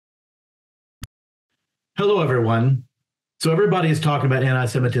Hello, everyone. So everybody is talking about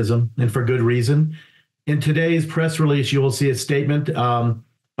anti-Semitism, and for good reason. In today's press release, you will see a statement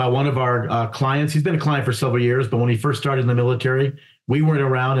by one of our clients. He's been a client for several years, but when he first started in the military, we weren't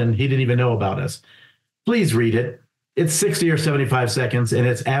around and he didn't even know about us. Please read it. It's 60 or 75 seconds, and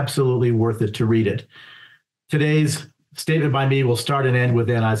it's absolutely worth it to read it. Today's statement by me will start and end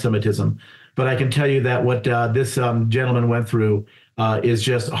with anti-Semitism, but I can tell you that what this gentleman went through is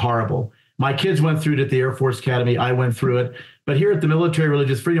just horrible. My kids went through it at the Air Force Academy. I went through it. But here at the Military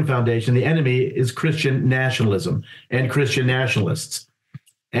Religious Freedom Foundation, the enemy is Christian nationalism and Christian nationalists.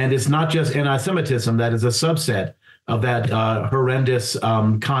 And it's not just anti-Semitism that is a subset of that horrendous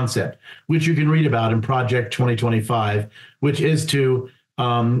concept, which you can read about in Project 2025, which is to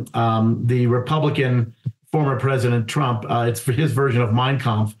the Republican former President Trump. It's for his version of Mein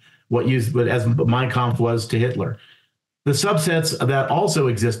Kampf, as Mein Kampf was to Hitler. The subsets that also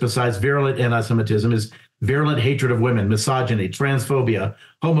exist besides virulent anti-Semitism is virulent hatred of women, misogyny, transphobia,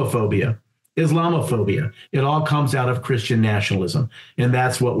 homophobia, Islamophobia. It all comes out of Christian nationalism, and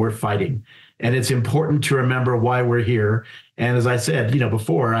that's what we're fighting. And it's important to remember why we're here. And as I said,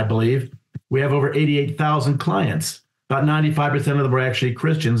 before, I believe we have over 88,000 clients. About 95% of them are actually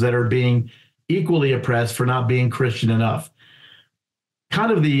Christians that are being equally oppressed for not being Christian enough.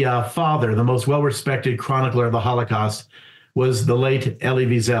 Kind of the father, the most well-respected chronicler of the Holocaust, was the late Elie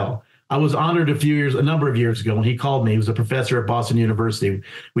Wiesel. I was honored a number of years ago when he called me. He was a professor at Boston University.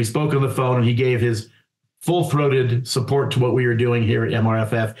 We spoke on the phone, and he gave his full-throated support to what we were doing here at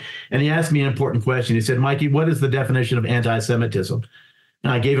MRFF. And he asked me an important question. He said, Mikey, what is the definition of anti-Semitism?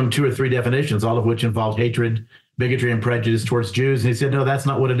 And I gave him 2 or 3 definitions, all of which involved hatred, bigotry, and prejudice towards Jews. And he said, no, that's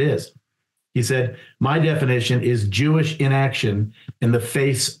not what it is. He said, my definition is Jewish inaction in the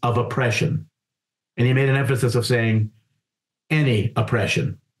face of oppression. And he made an emphasis of saying any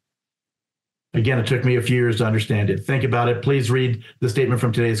oppression. Again, it took me a few years to understand it. Think about it. Please read the statement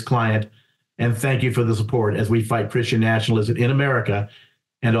from today's client. And thank you for the support as we fight Christian nationalism in America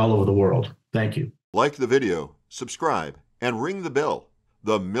and all over the world. Thank you. Like the video, subscribe, and ring the bell.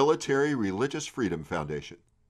 The Military Religious Freedom Foundation.